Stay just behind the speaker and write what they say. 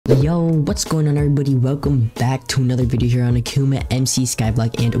Yo, what's going on everybody? Welcome back to another video here on AkumaMC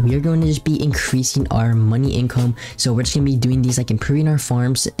Skyblock, and we are going to just be increasing our money income. So we're just going to be doing these, like improving our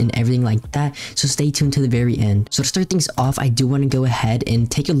farms and everything like that. So stay tuned to the very end. So to start things off, I do want to go ahead and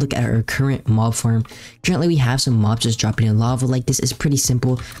take a look at our current mob farm. Currently we have some mobs just dropping in lava. Like, this is pretty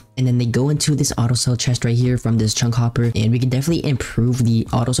simple, and then they go into this auto sell chest right here from this chunk hopper, and we can definitely improve the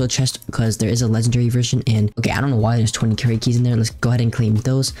auto sell chest because there is a legendary version. And okay, I don't know why there's 20 carry keys in there. Let's go ahead and claim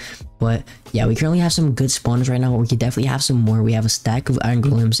those. But yeah, we currently have some good spawners right now. We could definitely have some more. We have a stack of iron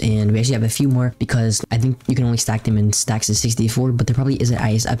golems, and we actually have a few more because I think you can only stack them in stacks of 64, but there probably is an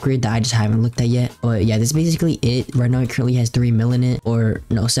IS upgrade that I just haven't looked at yet. But yeah, this is basically it. Right now it currently has 3 mil in it, or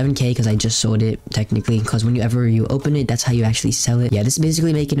no, 7k, because I just sold it technically, because whenever you open it, that's how you actually sell it. Yeah, this is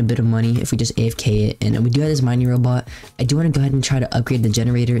basically making a bit of money if we just AFK it. And we do have this mining robot. I do want to go ahead and try to upgrade the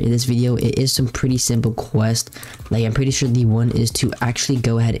generator in this video. It is some pretty simple quest. Like, I'm pretty sure the one is to actually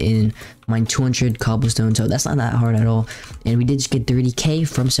go ahead and mine 200 cobblestone, so that's not that hard at all. And we did just get 30k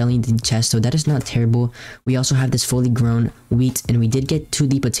from selling the chest, so that is not terrible. We also have this fully grown wheat, and we did get to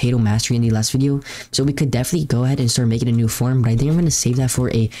the potato mastery in the last video, so we could definitely go ahead and start making a new farm. But I think I'm going to save that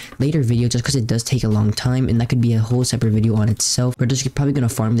for a later video just because it does take a long time, and that could be a whole separate video on itself. We're just probably going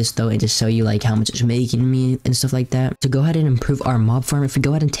to farm this though and just show you like how much it's making me and stuff like that. To go ahead and improve our mob farm, if we go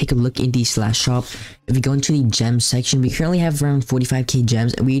ahead and take a look in the /shop, if we go into the gems section, we currently have around 45k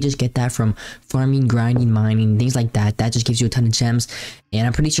gems, and we just get that from farming, grinding, mining, things like that. That just gives you a ton of gems, and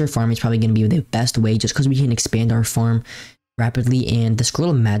I'm pretty sure farming is probably going to be the best way just because we can expand our farm rapidly. And the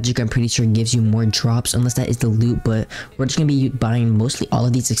scroll of magic, I'm pretty sure, gives you more drops unless that is the loot, but we're just gonna be buying mostly all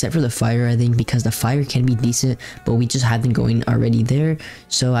of these except for the fire, I think, because the fire can be decent, but we just have them going already there,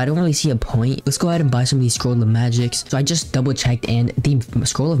 so I don't really see a point. Let's go ahead and buy some of these scroll of magics. So I just double checked, and the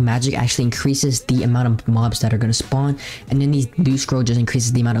scroll of magic actually increases the amount of mobs that are going to spawn, and then the loot scroll just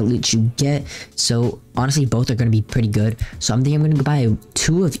increases the amount of loot you get. So honestly, both are going to be pretty good. So I'm thinking I'm going to buy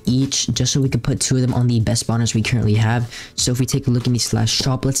 2 of each just so we can put 2 of them on the best spawners we currently have. So if we take a look in the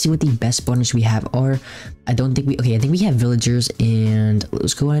 /shop, let's see what the best spawners we have are. I think we have villagers, and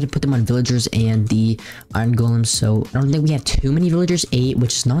let's go ahead and put them on villagers and the iron golems. So I don't think we have too many villagers, 8,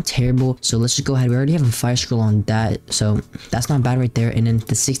 which is not terrible. So let's just go ahead. We already have a fire scroll on that, so that's not bad right there. And then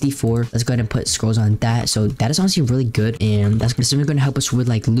the 64, let's go ahead and put scrolls on that. So that is honestly really good, and that's going to help us with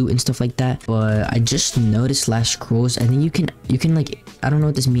like loot and stuff like that. But I just noticed /scrolls, I think you can like, I don't know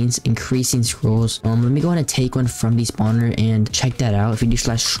what this means, increasing scrolls. Let me go ahead and take one from the spawner and check that out. If you do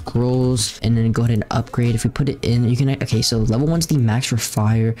 /scrolls and then go ahead and upgrade, if we put it in, you can, okay, so level 1's the max for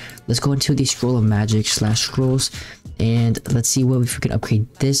fire. Let's go into the scroll of magic /scrolls, and let's see what if we can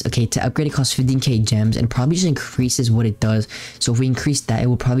upgrade this. Okay, to upgrade it costs 15k gems, and probably just increases what it does. So if we increase that, it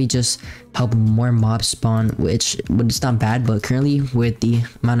will probably just help more mobs spawn, which it's not bad, but currently with the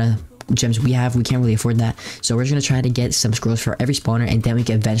amount of gems we have, we can't really afford that. So we're just gonna try to get some scrolls for every spawner, and then we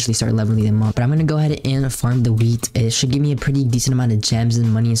can eventually start leveling them up. But I'm gonna go ahead and farm the wheat. It should give me a pretty decent amount of gems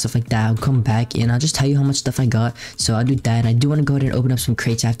and money and stuff like that. I'll come back and I'll just tell you how much stuff I got. So I'll do that, and I do want to go ahead and open up some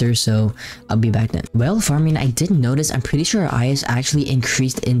crates after, so I'll be back then. Well, farming, I did notice, I'm pretty sure our IS actually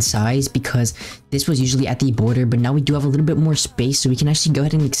increased in size because this was usually at the border, but now we do have a little bit more space, so we can actually go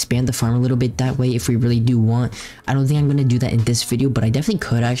ahead and expand the farm a little bit that way if we really do want. I don't think I'm gonna do that in this video, but I definitely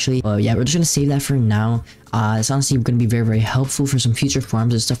could actually. Yeah, we're just gonna save that for now. It's honestly going to be very helpful for some future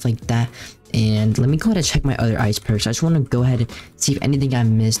farms and stuff like that. And let me go ahead and check my other ice perks. I just want to go ahead and see if anything I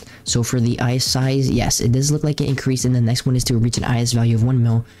missed. So for the ice size, yes, it does look like it increased, and the next one is to reach an IS value of 1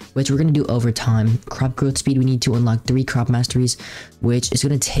 mil, which we're going to do over time. Crop growth speed, we need to unlock 3 crop masteries, which is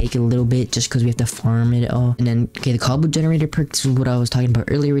going to take a little bit just because we have to farm it all. And then, okay, the cobble generator perk, this is what I was talking about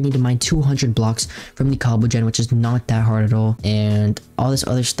earlier. We need to mine 200 blocks from the cobble gen, which is not that hard at all. And all this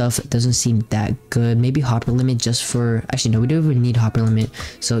other stuff doesn't seem that good. Maybe hopper limit just for, actually no, we don't even need hopper limit.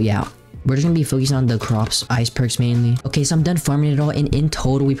 So yeah, we're just gonna be focusing on the crops ice perks mainly. Okay, so I'm done farming it all, and in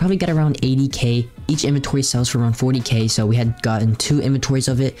total we probably got around 80k. Each inventory sells for around 40k, so we had gotten 2 inventories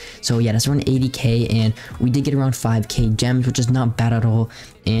of it. So yeah, that's around 80k, and we did get around 5k gems, which is not bad at all.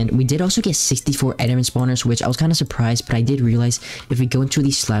 And we did also get 64 enderman spawners, which I was kind of surprised, but I did realize if we go into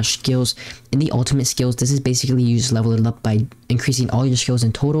these /skills, in the ultimate skills, this is basically you just level it up by increasing all your skills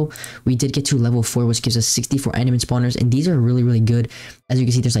in total. We did get to level 4, which gives us 64 enderman spawners, and these are really good. As you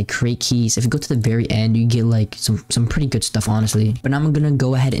can see, there's like crate keys. If you go to the very end, you get like some pretty good stuff, honestly. But now I'm gonna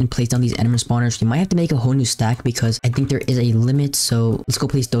go ahead and place down these enderman spawners. You might have to make a whole new stack because I think there is a limit, so let's go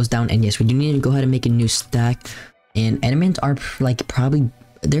place those down. And yes, we do need to go ahead and make a new stack. And endermans are like probably,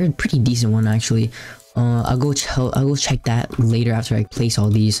 they're a pretty decent one actually. I'll go check that later after I place all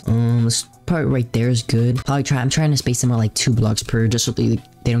these. Let's part right there is good. I'm trying to space them out like 2 blocks per, just so they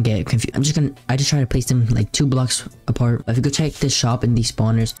don't get confused. I just try to place them like 2 blocks apart. If you go check this shop and these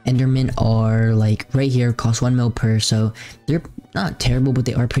spawners, Endermen are like right here, cost 1 mil per, so they're not terrible, but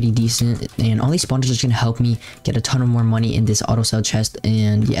they are pretty decent. And all these spawners are just gonna help me get a ton of more money in this auto sell chest,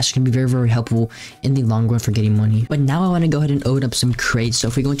 and yeah, it's gonna be very, very helpful in the long run for getting money. But now I want to go ahead and open up some crates. So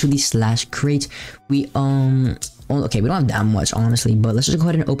if we go into the slash crates, we well, okay, we don't have that much honestly, but let's just go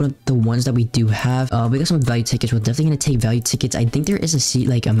ahead and open up the ones that we do have. We got some value tickets. We're definitely gonna take value tickets. I think there is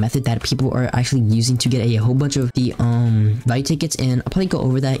a method that people are actually using to get a whole bunch of the value tickets, and I'll probably go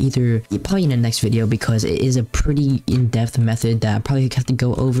over that probably in the next video, because it is a pretty in-depth method that I probably have to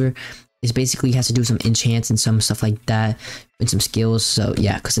go over. It basically has to do some enchants and some stuff like that, and some skills. So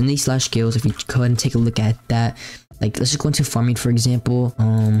yeah, because in these slash skills, if you go ahead and take a look at that, like let's just go into farming for example.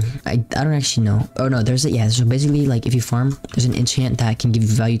 I don't actually know. Oh no, so basically like if you farm, there's an enchant that can give you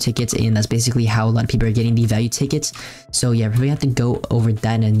value tickets, and that's basically how a lot of people are getting the value tickets. So yeah, we have to go over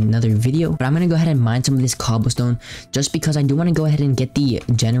that in another video, but I'm gonna go ahead and mine some of this cobblestone just because I do want to go ahead and get the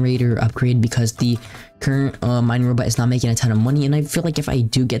generator upgrade, because the current mining robot is not making a ton of money, and I feel like if I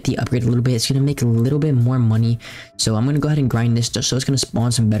do get the upgrade a little bit, it's gonna make a little bit more money. So I'm gonna go ahead and grind this just so it's gonna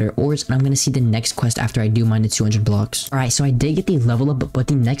spawn some better ores, and I'm gonna see the next quest after I do mine the 200 blocks. All right, so I did get the level up, but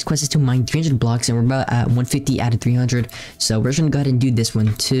the next quest is to mine 300 blocks, and we're about at 150 out of 300. So we're just gonna go ahead and do this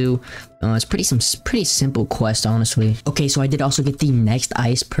one too. It's pretty simple quest, honestly. Okay, so I did also get the next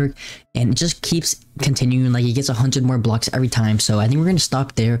ice perk, and it just keeps continuing. Like it gets 100 more blocks every time. So I think we're gonna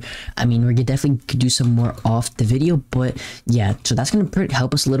stop there. I mean, we're definitely could do some more off the video, but yeah, so that's gonna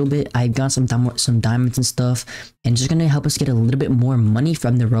help us a little bit. I got some diamonds and stuff, and just gonna help us get a little bit more money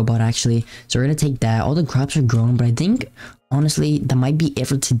from the robot actually. So we're gonna take that. All the crops are grown, but I think honestly that might be it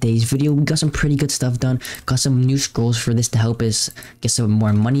for today's video. We got some pretty good stuff done, got some new scrolls for this to help us get some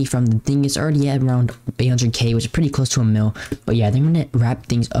more money from the thing. It's already at around 800k, which is pretty close to a mil. But yeah, then I'm gonna wrap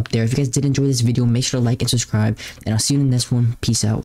things up there. If you guys did enjoy this video, make sure to like and subscribe, and I'll see you in the next one. Peace out.